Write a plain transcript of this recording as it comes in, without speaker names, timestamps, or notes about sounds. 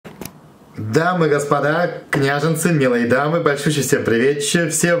Дамы, господа, княженцы, милые дамы, большущий всем приветище,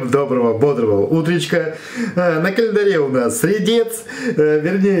 всем доброго, бодрого утречка. На календаре у нас средец,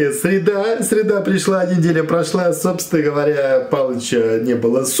 вернее среда пришла, неделя прошла, собственно говоря, Палыча не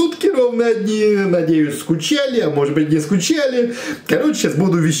было сутки ровно одни, надеюсь, скучали, а может быть не скучали. Короче, сейчас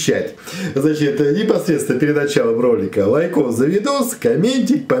буду вещать. Значит, непосредственно перед началом ролика лайков за видос,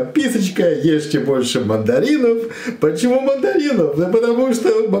 комментик, подписочка, ешьте больше мандаринов. Почему мандаринов? Да потому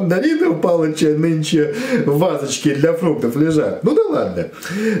что мандаринов Палыча нынче в вазочке для фруктов лежат. Ну да ладно.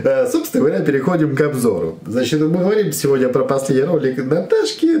 Собственно говоря, переходим к обзору. Значит, мы говорим сегодня про последний ролик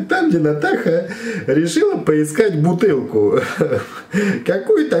Наташки, там, где Наташа решила поискать бутылку.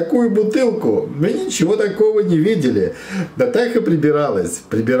 Какую такую бутылку? Мы ничего такого не видели. Наташа прибиралась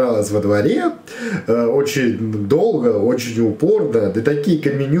во дворе очень долго, очень упорно, да такие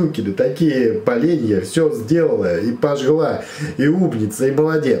каменюки, да такие поленья, все сделала и пожгла, и умница, и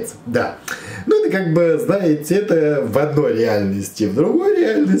молодец. Да. Ну, это как бы, знаете, это в одной реальности. В другой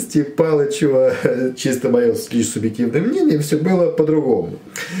реальности Палычева, чисто мое субъективное мнение, все было по-другому.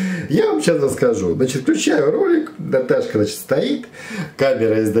 Я вам сейчас расскажу. Значит, включаю ролик, Наташка, значит, стоит,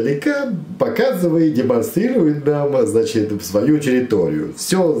 камера издалека, показывает, демонстрирует нам, значит, свою территорию.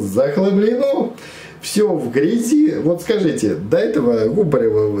 Все захламлено. Все в грязи. Вот скажите, до этого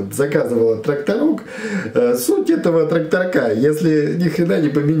Губарева заказывала тракторок. Суть этого тракторка, если ни хрена не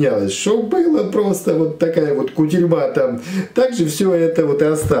поменялось, что было просто вот такая вот кутерьма там, также все это вот и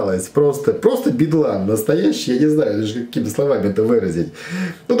осталось. Просто бедлам настоящий, я не знаю даже какими словами это выразить.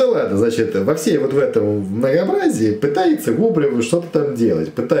 Ну да ладно, значит, во всей вот в этом многообразии пытается Губарева что-то там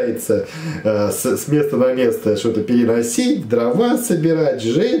делать. Пытается с места на место что-то переносить, дрова собирать,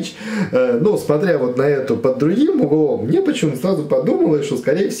 сжечь. Ну, смотря вот на эту под другим углом, мне почему-то сразу подумалось, что,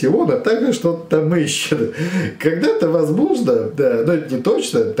 скорее всего, Наташа что-то там ищет. Когда-то, возможно, да, но это не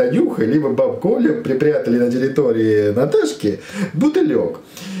точно, Танюха либо баб Коля припрятали на территории Наташки бутылек.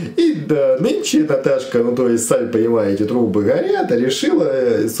 И да, нынче Наташка, ну то есть, сами понимаете, трубы горят,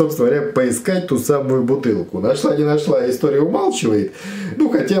 решила, собственно говоря, поискать ту самую бутылку. Нашла, не нашла, история умалчивает. Ну,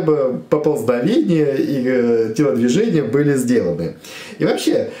 хотя бы поползновения и телодвижения были сделаны. И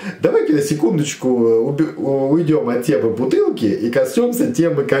вообще, давайте на секундочку уйдем от темы бутылки и коснемся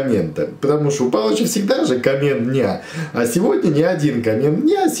темы коммента. Потому что у Палыча всегда же коммент дня. А сегодня не один коммент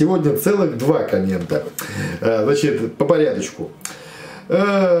дня, а сегодня целых два коммента. Значит, по порядочку.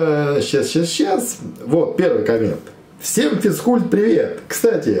 Сейчас. Вот, первый коммент. Всем физкульт привет.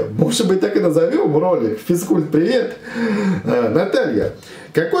 Кстати, может быть, так и назовем ролик физкульт привет. Наталья,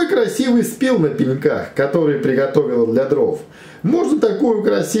 какой красивый спил на пеньках, который приготовила для дров. Можно такую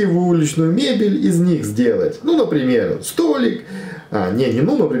красивую уличную мебель из них сделать. Ну, например, столик.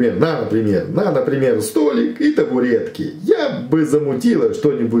 Например, столик и табуретки. Я бы замутила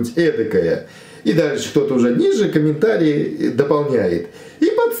что-нибудь эдакое. И дальше кто-то уже ниже комментарии дополняет.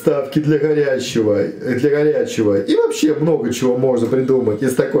 И подставки для горячего. И вообще много чего можно придумать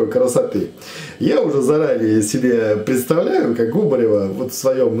из такой красоты. Я уже заранее себе представляю, как Губарева вот в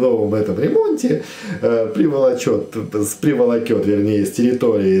своем новом этом ремонте приволокет, вернее, с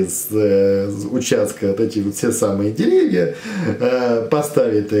территории, с участка вот эти вот все самые деревья,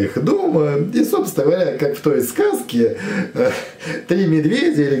 поставит их дома. И, собственно говоря, как в той сказке, три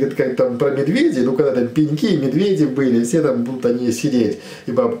медведя, или как там про медведей, ну когда там пеньки и медведи были, все там будут они сидеть.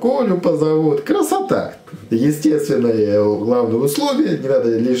 И баб Колю позовут. Красота. Естественное главное условие. Не надо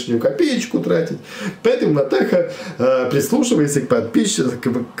лишнюю копеечку тратить. Поэтому Наташа прислушивается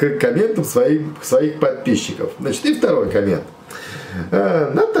к комментам своих подписчиков. Значит, и второй коммент.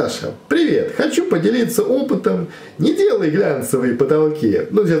 Наташа, привет, хочу поделиться опытом. Не делай глянцевые потолки.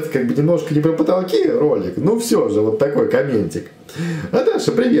 Ну, это как бы немножко не про потолки ролик, но все же вот такой комментик.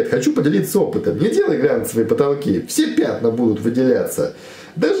 Наташа, привет, хочу поделиться опытом. Не делай глянцевые потолки, все пятна будут выделяться.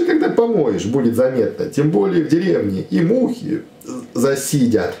 Даже когда помоешь, будет заметно. Тем более в деревне и мухи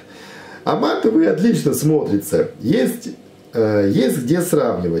засидят. А матовые отлично смотрятся. Есть где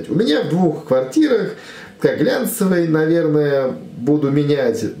сравнивать. У меня в 2 квартирах как глянцевый, наверное, буду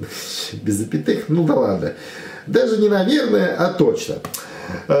менять без запятых, ну да ладно. Даже не наверное, а точно.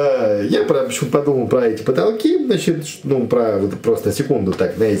 Я почему-то подумал про эти потолки, значит, ну, про вот просто секунду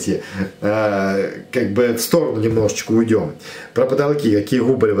так, знаете, как бы в сторону немножечко уйдем. Про потолки, какие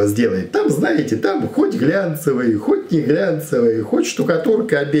Губарева сделает. Там, знаете, там хоть глянцевый, хоть не глянцевый, хоть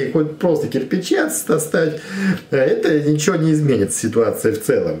штукатурка обей, хоть просто кирпичи достать, это ничего не изменит ситуации в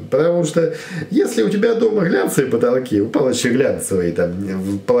целом. Потому что если у тебя дома глянцевые потолки, у Палыча глянцевые, там,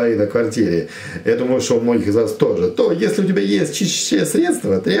 половина квартиры, я думаю, что у многих из вас тоже, то если у тебя есть чистящее средство,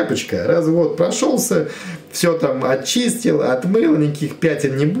 тряпочка, раз в год прошелся, все там очистил, отмыл, никаких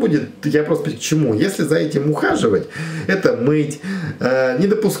пятен не будет. Я просто к чему? Если за этим ухаживать, это мыть, не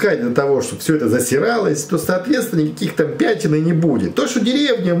допускать до того, чтобы все это засиралось, то, соответственно, никаких там пятен и не будет. То, что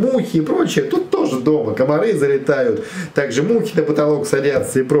деревня, мухи и прочее, тут тоже дома комары залетают, также мухи на потолок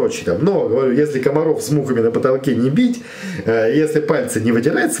садятся и прочее. Там. Но, говорю, если комаров с мухами на потолке не бить, если пальцы не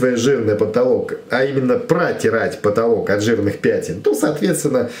вытирать свой жирный потолок, а именно протирать потолок от жирных пятен, то,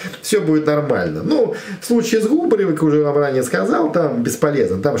 соответственно, все будет нормально. Ну, в случае с Губаревой, как уже вам ранее сказал, там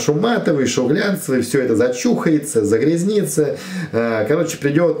бесполезно. Там шо матовый, шо глянцевый, все это зачухается, загрязнится. Короче,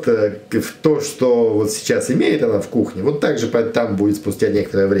 придет в то, что вот сейчас имеет она в кухне, вот так же там будет спустя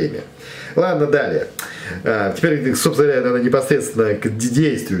некоторое время. Ладно, далее. Теперь, собственно говоря, наверное, непосредственно к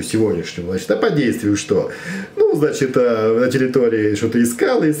действию сегодняшнему. Значит, а по действию что? Ну, значит, на территории что-то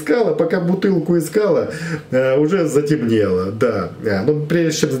искала, пока бутылку искала, уже затемнело, да. Ну,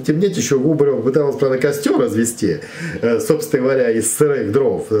 прежде чем затемнеть, еще Губарева пыталась, правда, костер развести, собственно говоря, из сырых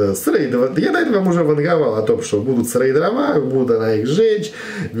дров. Сырые дрова, я до этого вам уже ванговал о том, что будут сырые дрова, будут она их жечь,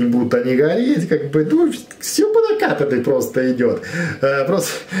 не будут они гореть, как бы, ну, все по накатанной просто идет.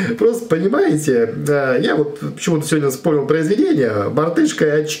 Просто понимаете, я вот почему-то сегодня вспомнил произведение «Мартышка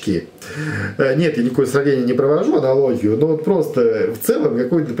и очки». Нет, я никакое сравнение не провожу, аналогию, но вот просто в целом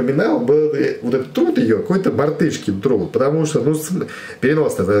какой-то напоминал был вот этот труд ее, какой-то мартышкин труд, потому что, ну,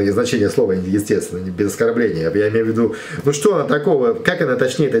 переносное значение слова, естественно, без оскорбления, я имею в виду, ну что она такого, как она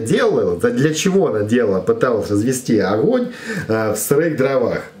точнее это делала, для чего она делала, пыталась развести огонь в сырых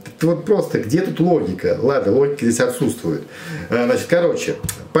дровах. Вот просто, где тут логика? Ладно, логика здесь отсутствует. Значит, короче,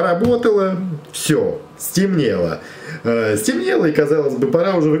 поработала, все, стемнело. Стемнело, и, казалось бы,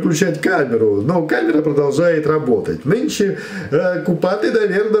 пора уже выключать камеру, но камера продолжает работать. Нынче купаты,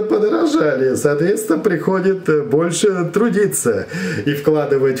 наверное, подорожали, соответственно, приходит больше трудиться и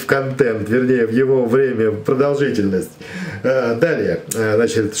вкладывать в контент, вернее, в его время, продолжительность. Далее,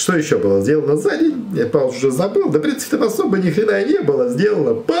 значит, что еще было сделано за день? Я, Павел, уже забыл, да, в принципе, там особо ни хрена не было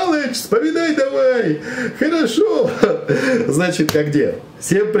сделано. Палыч, вспоминай давай! Хорошо! Значит, как где?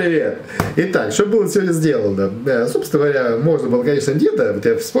 Всем привет! Итак, что было сегодня сделано? Собственно говоря, можно было, конечно, деда, вот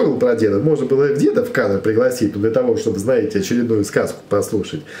я вспомнил про деда, можно было деда в кадр пригласить, ну, для того, чтобы, знаете, очередную сказку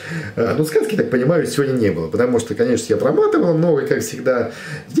послушать. Но сказки, так понимаю, сегодня не было, потому что, конечно, я проматывал много, как всегда.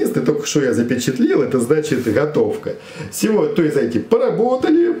 Единственное, только что я запечатлел, это значит готовка. Сегодня, то есть, знаете,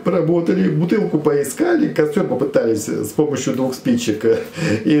 поработали, бутылку поискали, костер попытались с помощью 2 спичек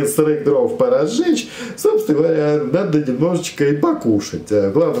и сырых дров поразжечь. Собственно говоря, надо немножечко и покушать.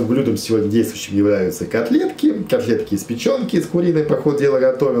 Главным блюдом сегодня действующим являются котлетки из печенки, из куриной, по ходу дела,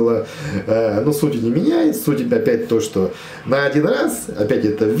 готовила. Но суть не меняется, суть опять то, что на один раз, опять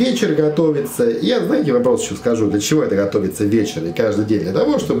это вечер готовится. И я, знаете, вопрос еще скажу, для чего это готовится вечер и каждый день? Для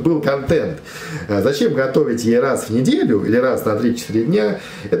того, чтобы был контент. Зачем готовить ей раз в неделю или раз на 3-4 дня?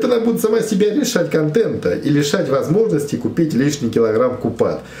 Это она будет сама себя лишать контента и лишать возможности купить лишний килограмм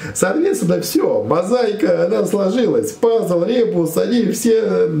купат. Соответственно, все, мозаика, она сложилась, пазл, ребус, они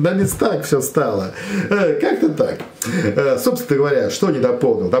все на местах все стало. Как-то так. Собственно говоря, что не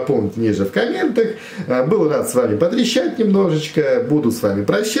дополнил, дополните ниже в комментах. Был рад с вами потрещать немножечко, буду с вами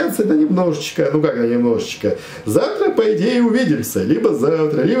прощаться на немножечко, ну как на немножечко. Завтра, по идее, увидимся, либо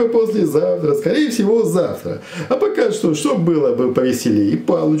завтра, либо послезавтра, скорее всего, завтра. А пока что, чтобы было бы повеселее и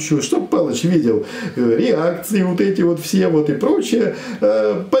Палычу, чтобы Палыч видел реакции вот эти вот все вот и прочее,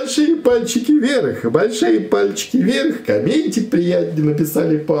 большие пальчики вверх, комментик приятнее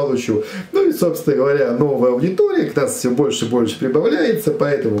написали Палычу. Ну и, собственно говоря, новая аудитория к нас все больше и больше прибавляется,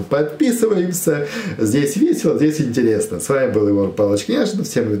 поэтому подписываемся. Здесь весело, здесь интересно. С вами был Егор Павлович Княжин.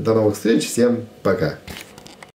 Всем до новых встреч, всем пока.